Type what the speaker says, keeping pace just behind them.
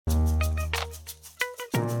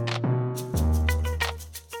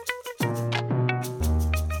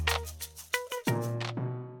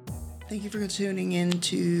Thank you for tuning in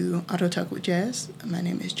to Auto Talk with Jazz. My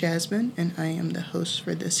name is Jasmine, and I am the host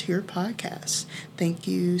for this here podcast. Thank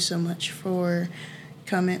you so much for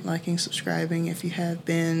comment, liking, subscribing. If you have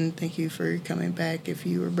been, thank you for coming back. If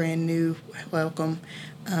you were brand new, welcome.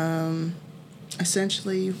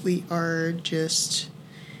 Essentially, we are just,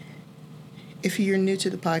 if you're new to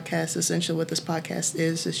the podcast, essentially what this podcast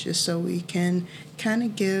is just so we can kind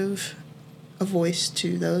of give a voice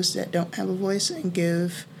to those that don't have a voice and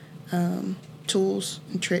give tools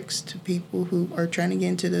and tricks to people who are trying to get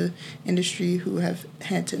into the industry, who have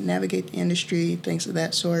had to navigate the industry, things of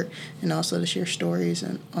that sort, and also to share stories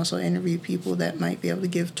and also interview people that might be able to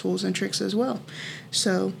give tools and tricks as well.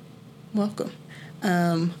 So, welcome.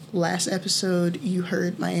 Last episode, you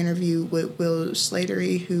heard my interview with Will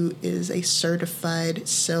Slatery, who is a certified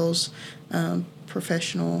sales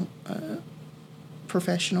professional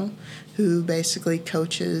who basically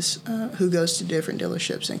coaches, who goes to different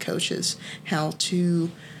dealerships and coaches how to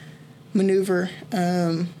maneuver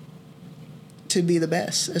to be the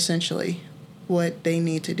best, essentially, what they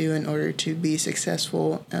need to do in order to be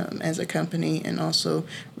successful as a company and also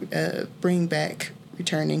bring back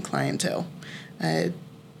returning clientele. And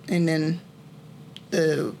then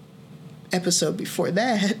the episode before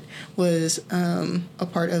that was a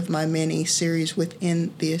part of my mini series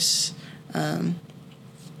within this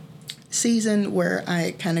season where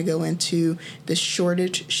I kind of go into the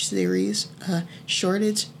shortage series,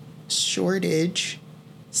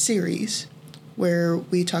 where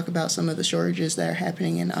we talk about some of the shortages that are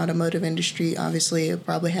happening in the automotive industry. Obviously, it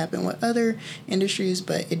probably happened with other industries,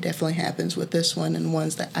 but it definitely happens with this one and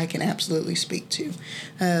ones that I can absolutely speak to.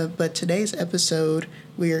 But today's episode,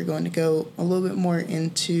 we are going to go a little bit more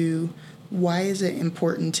into why is it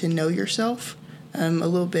important to know yourself, a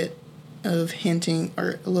little bit of hinting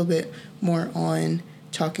or a little bit more on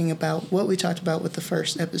talking about what we talked about with the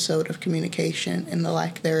first episode of communication and the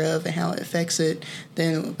lack thereof and how it affects it.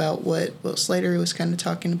 Then about what Will Slater was kind of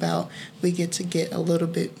talking about, we get a little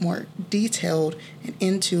bit more detailed and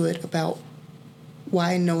into it about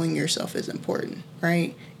why knowing yourself is important,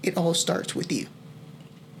 right? It all starts with you,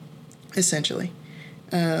 essentially.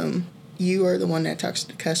 You are the one that talks to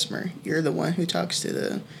the customer. You're the one who talks to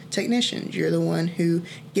the technicians. You're the one who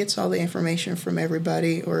gets all the information from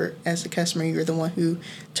everybody, or as a customer, you're the one who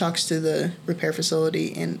talks to the repair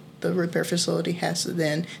facility, and the repair facility has to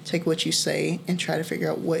then take what you say and try to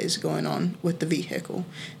figure out what is going on with the vehicle.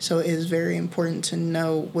 So it is very important to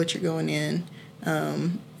know what you're going in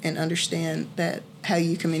and understand that how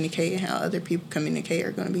you communicate and how other people communicate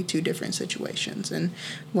are going to be two different situations. And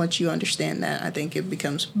once you understand that, I think it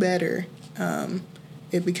becomes better.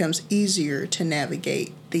 It becomes easier to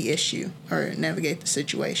navigate the issue or navigate the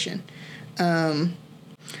situation.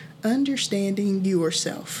 Understanding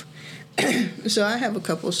yourself. So I have a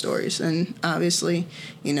couple of stories, and obviously,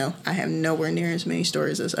 I have nowhere near as many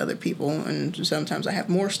stories as other people, and sometimes I have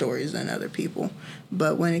more stories than other people.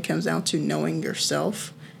 But when it comes down to knowing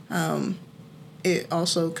yourself, it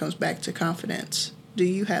also comes back to confidence. Do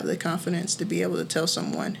you have the confidence to be able to tell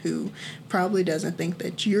someone who probably doesn't think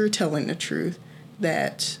that you're telling the truth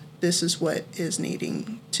that this is what is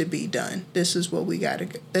needing to be done? This is what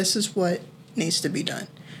this is what needs to be done,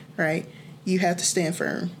 right? You have to stand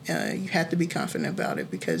firm. You have to be confident about it,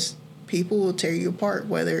 because people will tear you apart,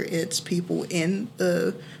 whether it's people in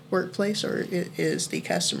the workplace or it is the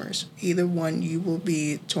customers. Either one, you will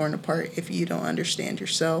be torn apart if you don't understand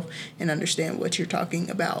yourself and understand what you're talking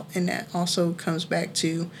about. And that also comes back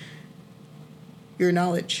to your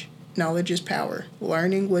knowledge. Knowledge is power.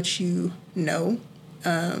 Learning what you know,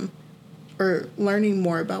 or learning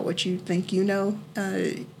more about what you think you know,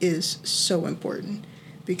 is so important,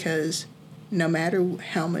 because no matter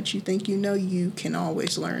how much you think you know, you can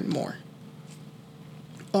always learn more.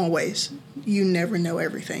 Always. You never know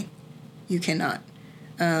everything. You cannot.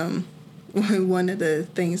 One of the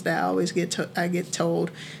things that I always get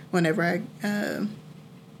told whenever I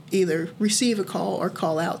either receive a call or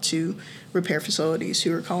call out to repair facilities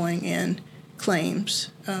who are calling in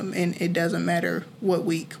claims, and it doesn't matter what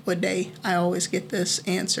week, what day, I always get this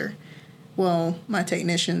answer. Well, my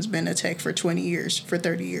technician's been a tech for 20 years, for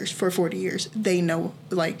 30 years, for 40 years. They know,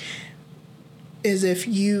 as if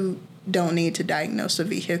you don't need to diagnose a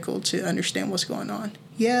vehicle to understand what's going on.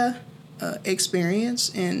 Yeah, experience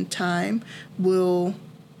and time will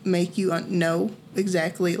make you know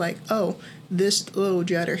exactly, this little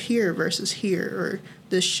judder here versus here, or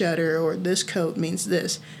this shutter or this coat means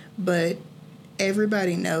this. But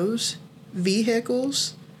everybody knows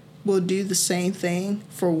vehicles will do the same thing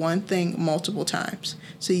for one thing multiple times.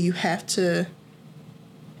 So you have to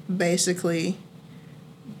basically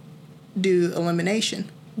do elimination.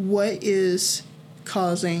 what is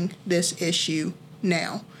causing this issue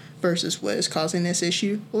now versus what is causing this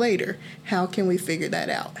issue later. How can we figure that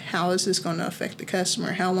out? How is this going to affect the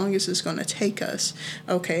customer? How long is this going to take us?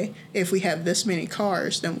 Okay, if we have this many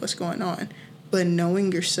cars, then what's going on? But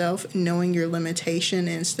knowing yourself, knowing your limitation,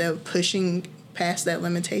 instead of pushing past that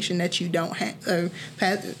limitation that you don't have,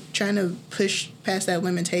 trying to push past that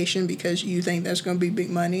limitation because you think there's going to be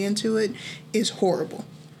big money into it, is horrible,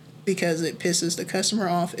 because it pisses the customer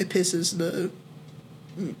off. It pisses the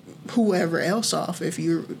whoever else off. If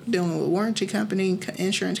you're dealing with a warranty company,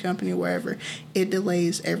 insurance company, wherever, it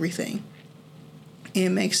delays everything. It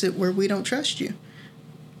makes it where we don't trust you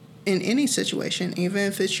in any situation. Even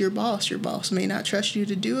if it's your boss may not trust you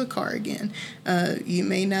to do a car again. You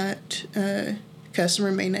may not,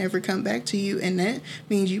 customer may never come back to you, and that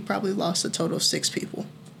means you probably lost a total of 6 people.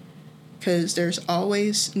 Because there's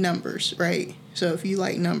always numbers, right? So if you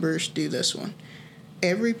like numbers, do this one.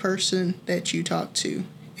 Every person that you talk to,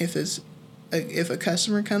 if a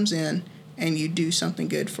customer comes in and you do something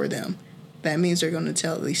good for them, that means they're going to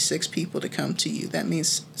tell at least 6 people to come to you. That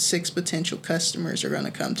means 6 potential customers are going to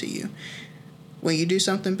come to you. When you do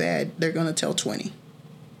something bad, they're going to tell 20,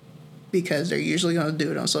 because they're usually going to do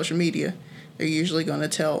it on social media. They're usually going to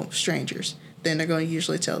tell strangers. Then they're going to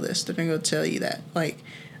usually tell this. Then they're going to tell you that. Like,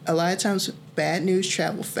 a lot of times bad news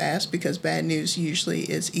travel fast, because bad news usually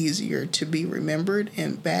is easier to be remembered,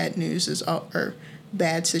 and bad news or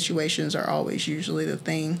bad situations are always usually the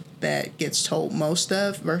thing that gets told most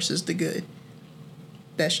of versus the good.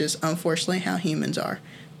 That's just unfortunately how humans are.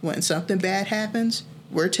 When something bad happens,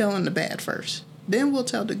 we're telling the bad first. Then we'll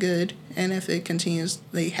tell the good, and if it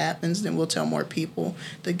continuously happens, then we'll tell more people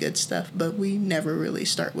the good stuff. But we never really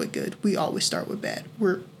start with good. We always start with bad.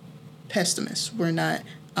 We're pessimists. We're not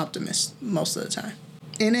optimists most of the time.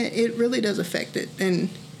 And it really does affect it. And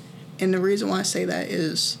the reason why I say that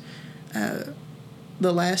is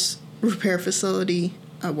the last repair facility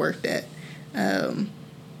I worked at,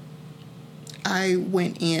 I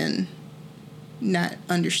went in not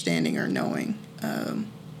understanding or knowing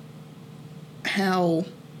how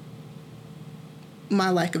my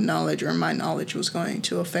lack of knowledge or my knowledge was going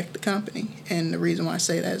to affect the company. And the reason why I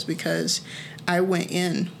say that is because I went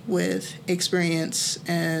in with experience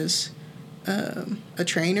as a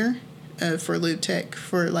trainer for lube tech,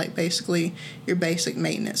 for like basically your basic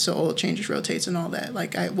maintenance, so oil changes, rotates, and all that.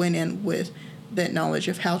 Like, I went in with that knowledge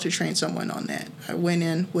of how to train someone on that. I went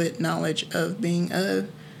in with knowledge of being a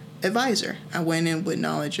advisor. I went in with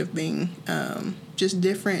knowledge of being just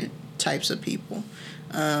different types of people.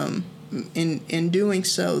 In doing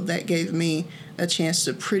so, that gave me a chance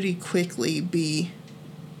to pretty quickly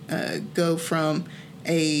go from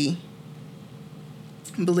I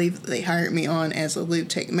believe they hired me on as a lube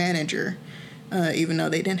tech manager, even though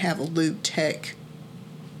they didn't have a lube tech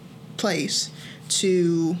place,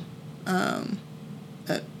 to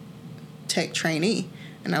a tech trainee.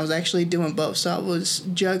 And I was actually doing both. So I was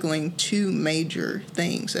juggling 2 major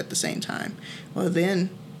things at the same time. Well,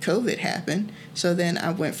 then COVID happened. So then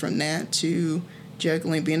I went from that to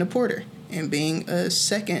juggling being a porter and being a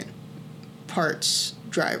second parts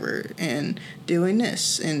driver and doing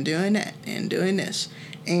this and doing that and doing this.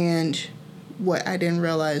 And what I didn't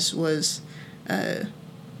realize was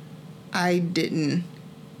I didn't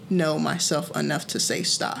know myself enough to say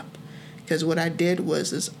stop. Because what I did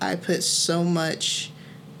was I put so much,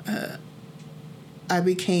 I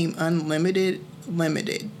became limited.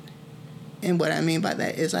 And what I mean by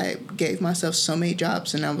that is I gave myself so many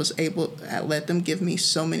jobs, and I let them give me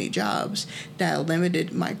so many jobs that I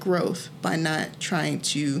limited my growth by not trying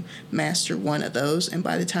to master one of those. And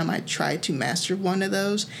by the time I tried to master one of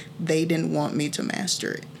those, they didn't want me to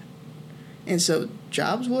master it. And so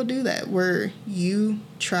jobs will do that, where you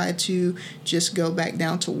try to just go back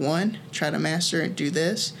down to one, try to master and do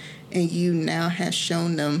this, and you now have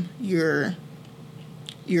shown them your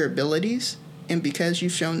abilities. And because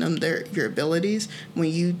you've shown them your abilities, when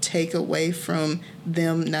you take away from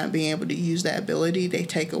them not being able to use that ability, they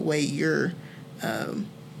take away your,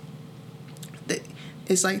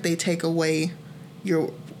 it's like they take away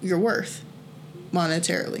your worth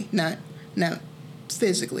monetarily, not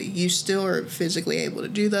physically. You still are physically able to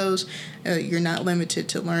do those. You're not limited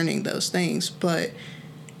to learning those things, but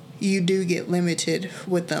you do get limited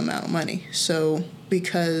with the amount of money. So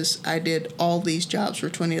because I did all these jobs for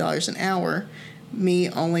 $20 an hour, me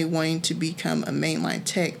only wanting to become a mainline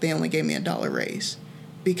tech, they only gave me $1 raise,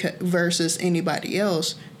 because versus anybody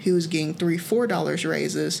else who was getting $3-4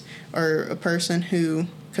 raises, or a person who,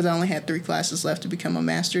 because I only had 3 classes left to become a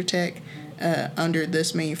master tech under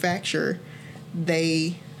this manufacturer,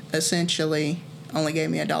 they essentially only gave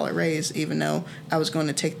me $1 raise, even though I was going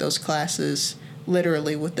to take those classes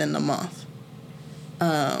literally within the month.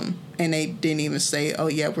 And they didn't even say, oh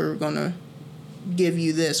yeah, we're going to give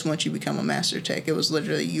you this once you become a master tech. It was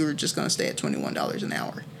literally, you were just going to stay at $21 an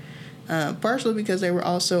hour. Partially because they were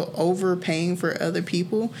also overpaying for other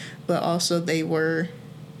people, but also they were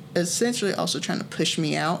essentially also trying to push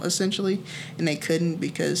me out, essentially, and they couldn't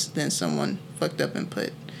because then someone fucked up and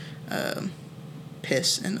put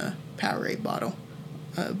piss in a Powerade bottle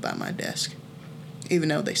by my desk. Even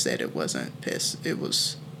though they said it wasn't piss, it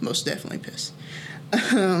was most definitely piss.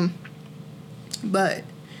 But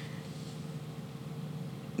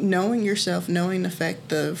knowing yourself, knowing the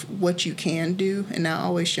fact of what you can do, and not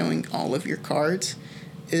always showing all of your cards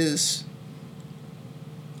is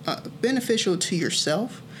beneficial to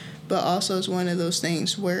yourself, but also is one of those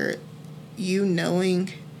things where you knowing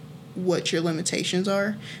what your limitations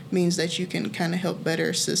are means that you can kind of help better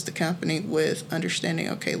assist the company with understanding,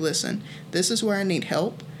 okay, listen, this is where I need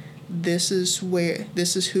help. This is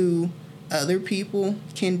who other people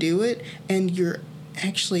can do it, and you're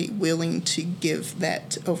actually willing to give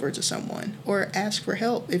that over to someone or ask for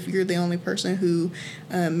help if you're the only person who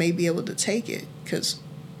may be able to take it, because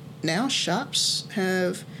now shops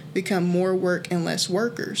have become more work and less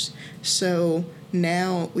workers. So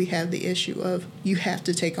now we have the issue of you have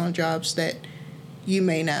to take on jobs that you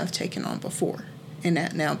may not have taken on before, and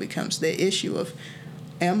that now becomes the issue of,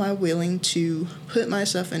 am I willing to put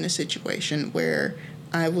myself in a situation where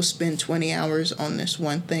I will spend 20 hours on this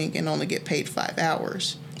one thing and only get paid 5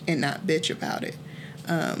 hours and not bitch about it,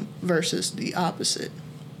 versus the opposite.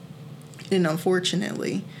 And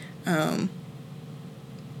unfortunately,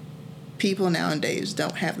 people nowadays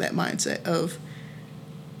don't have that mindset of,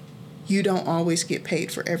 you don't always get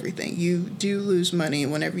paid for everything. You do lose money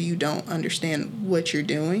whenever you don't understand what you're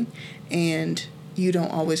doing, and you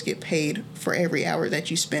don't always get paid for every hour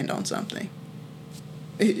that you spend on something.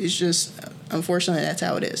 It's just, unfortunately, that's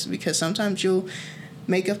how it is, because sometimes you'll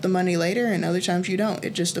make up the money later and other times you don't.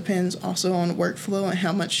 It just depends also on the workflow and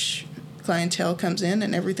how much clientele comes in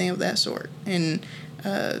and everything of that sort. And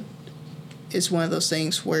it's one of those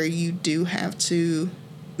things where you do have to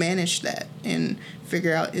manage that and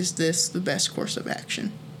figure out, is this the best course of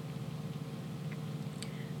action?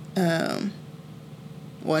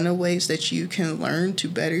 One of the ways that you can learn to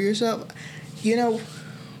better yourself,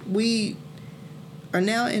 we are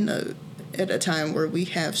now at a time where we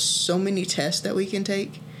have so many tests that we can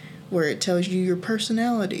take, where it tells you your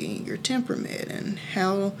personality, your temperament, and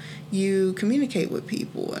how you communicate with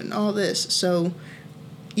people and all this. So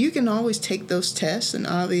you can always take those tests, and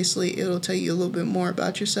obviously it'll tell you a little bit more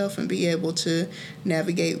about yourself and be able to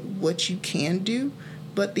navigate what you can do.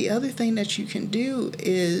 But the other thing that you can do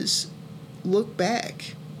is look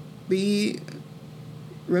back,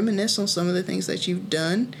 reminisce on some of the things that you've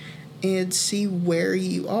done and see where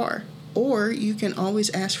you are. Or you can always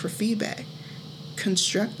ask for feedback.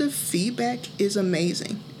 Constructive feedback is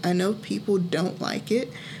amazing. I know people don't like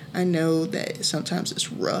it. I know that sometimes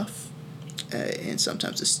it's rough and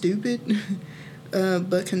sometimes it's stupid.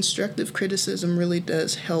 But constructive criticism really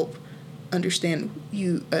does help understand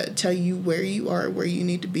you, tell you where you are, where you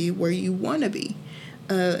need to be, where you want to be.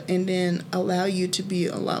 And then allow you to be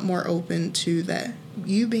a lot more open to that.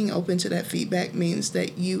 You being open to that feedback means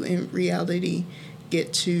that you in reality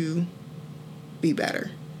get to be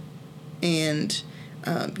better. And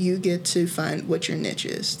you get to find what your niche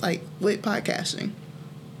is. Like with podcasting,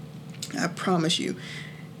 I promise you,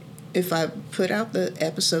 if I put out the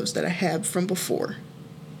episodes that I have from before,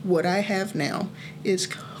 what I have now is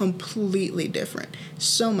completely different.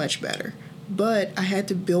 So much better. But I had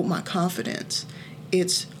to build my confidence.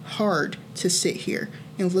 It's hard to sit here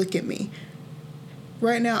and look at me.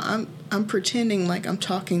 Right now, I'm pretending like I'm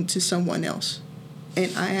talking to someone else.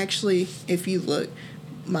 And I actually, if you look,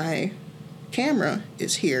 my camera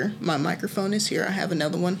is here. My microphone is here. I have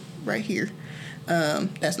another one right here.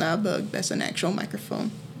 That's not a bug. That's an actual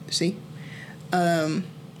microphone. See? And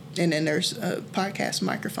then there's a podcast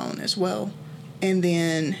microphone as well. And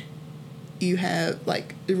then you have,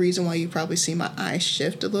 like, the reason why you probably see my eyes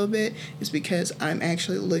shift a little bit is because I'm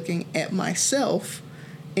actually looking at myself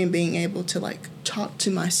and being able to, like, talk to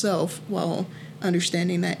myself while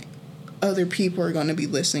understanding that other people are going to be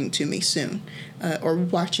listening to me soon or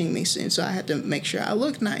watching me soon. So I had to make sure I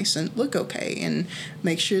look nice and look okay and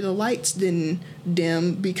make sure the lights didn't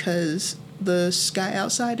dim because the sky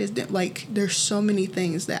outside is dim. Like, there's so many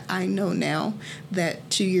things that I know now that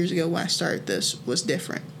 2 years ago when I started this was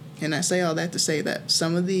different. And I say all that to say that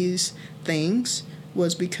some of these things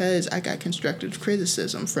was because I got constructive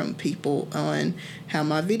criticism from people on how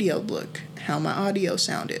my video looked, how my audio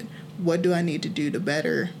sounded, what do I need to do to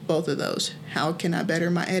better both of those? How can I better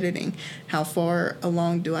my editing? How far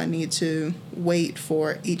along do I need to wait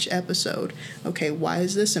for each episode? Okay, why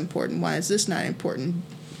is this important? Why is this not important?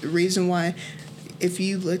 The reason why, if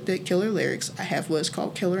you looked at Killer Lyrics, I have what's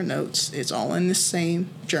called Killer Notes. It's all in the same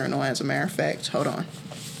journal, as a matter of fact. Hold on.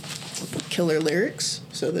 Killer Lyrics.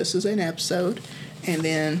 So this is an episode. And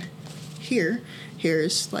then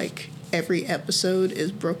here's like every episode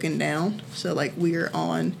is broken down. So like we're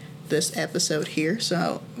on this episode here.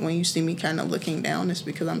 So when you see me kind of looking down, it's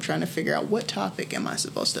because I'm trying to figure out what topic am I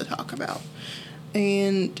supposed to talk about.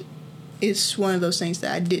 And it's one of those things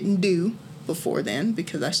that I didn't do before then,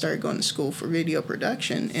 because I started going to school for video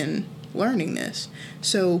production and learning this.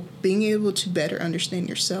 So being able to better understand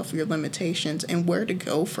yourself, your limitations, and where to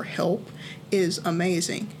go for help is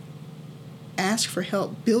amazing. Ask for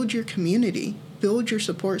help. Build your community. Build your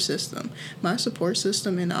support system. My support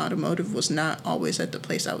system in automotive was not always at the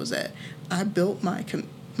place I was at. I built my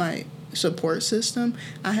support system.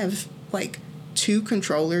 I have like 2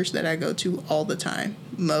 controllers that I go to all the time.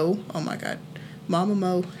 Mo, oh my God. Mama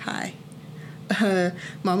Mo, hi.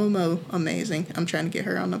 Mama Mo, amazing. I'm trying to get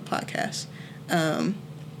her on the podcast.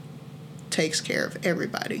 Takes care of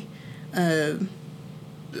everybody.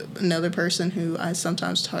 Another person who I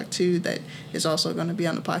sometimes talk to that is also going to be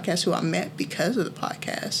on the podcast, who I met because of the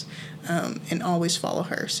podcast, and always follow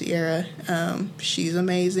her, Sierra. She's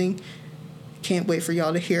amazing. Can't wait for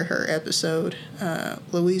y'all to hear her episode.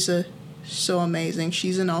 Louisa, so amazing.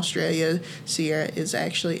 She's in Australia. Sierra is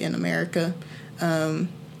actually in America.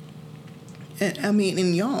 And I mean,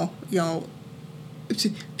 and y'all,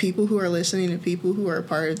 people who are listening and people who are a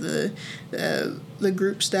part of the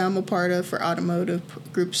groups that I'm a part of for automotive,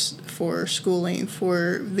 groups for schooling,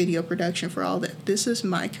 for video production, for all that. This is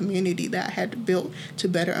my community that I had to build to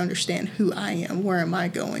better understand who I am, where am I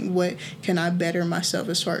going, what can I better myself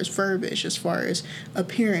as far as verbiage, as far as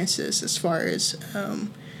appearances, as far as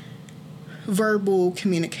verbal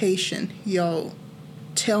communication. Y'all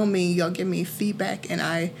tell me, y'all give me feedback, and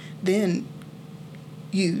I then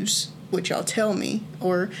use what y'all tell me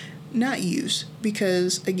or not use,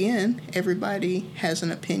 because again, everybody has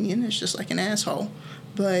an opinion. It's just like an asshole,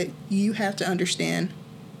 but you have to understand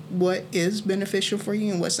what is beneficial for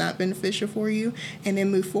you and what's not beneficial for you, and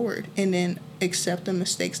then move forward, and then accept the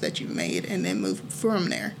mistakes that you've made, and then move from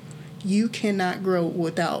there. You cannot grow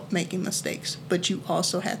without making mistakes, but you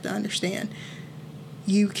also have to understand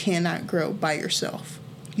you cannot grow by yourself.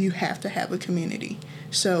 You have to have a community.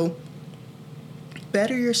 So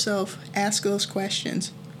better yourself, ask those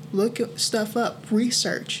questions, look stuff up,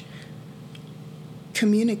 research,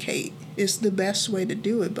 communicate is the best way to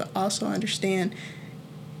do it, but also understand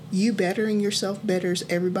you bettering yourself betters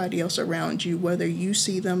everybody else around you, whether you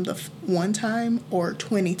see them the one time or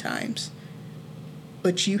 20 times.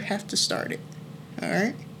 But you have to start it. All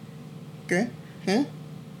right? Good? Huh?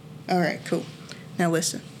 All right, cool. Now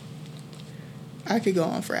listen. I could go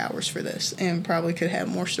on for hours for this and probably could have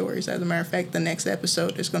more stories. As a matter of fact, the next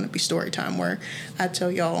episode is going to be story time, where I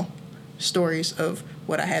tell y'all stories of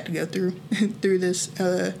what I had to go through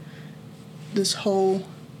this whole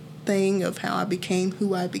thing of how I became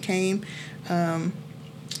who I became.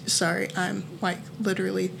 Sorry, I'm like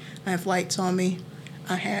literally, I have lights on me.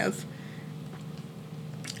 I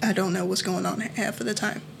don't know what's going on half of the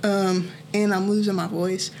time. And I'm losing my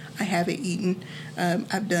voice. I haven't eaten.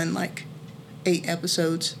 I've done like 8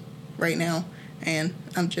 episodes right now, and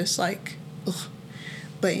I'm just like, ugh.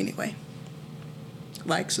 But anyway,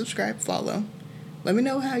 like, subscribe, follow. Let me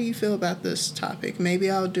know how you feel about this topic.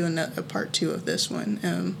 Maybe I'll do a part 2 of this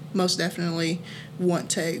one. Most definitely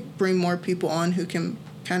want to bring more people on who can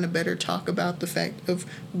kind of better talk about the fact of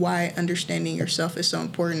why understanding yourself is so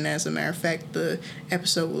important. As a matter of fact, the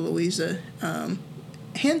episode with Louisa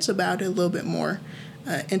hints about it a little bit more.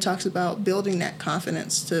 And talks about building that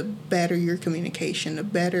confidence to better your communication, to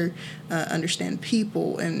better understand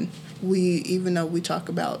people. And even though we talk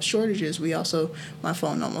about shortages, my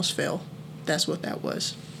phone almost fell. That's what that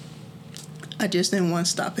was. I just didn't want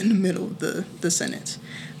to stop in the middle of the sentence.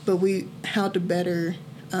 But how to better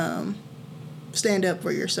stand up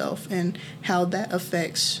for yourself and how that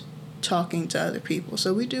affects talking to other people.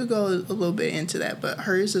 So we do go a little bit into that, but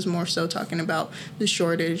hers is more so talking about the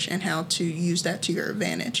shortage and how to use that to your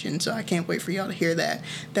advantage. And so I can't wait for y'all to hear that.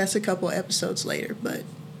 That's a couple episodes later, but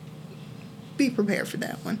be prepared for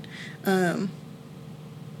that one.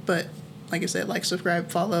 But like I said, like, subscribe,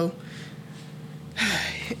 follow,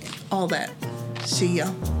 all that. See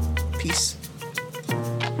y'all. Peace.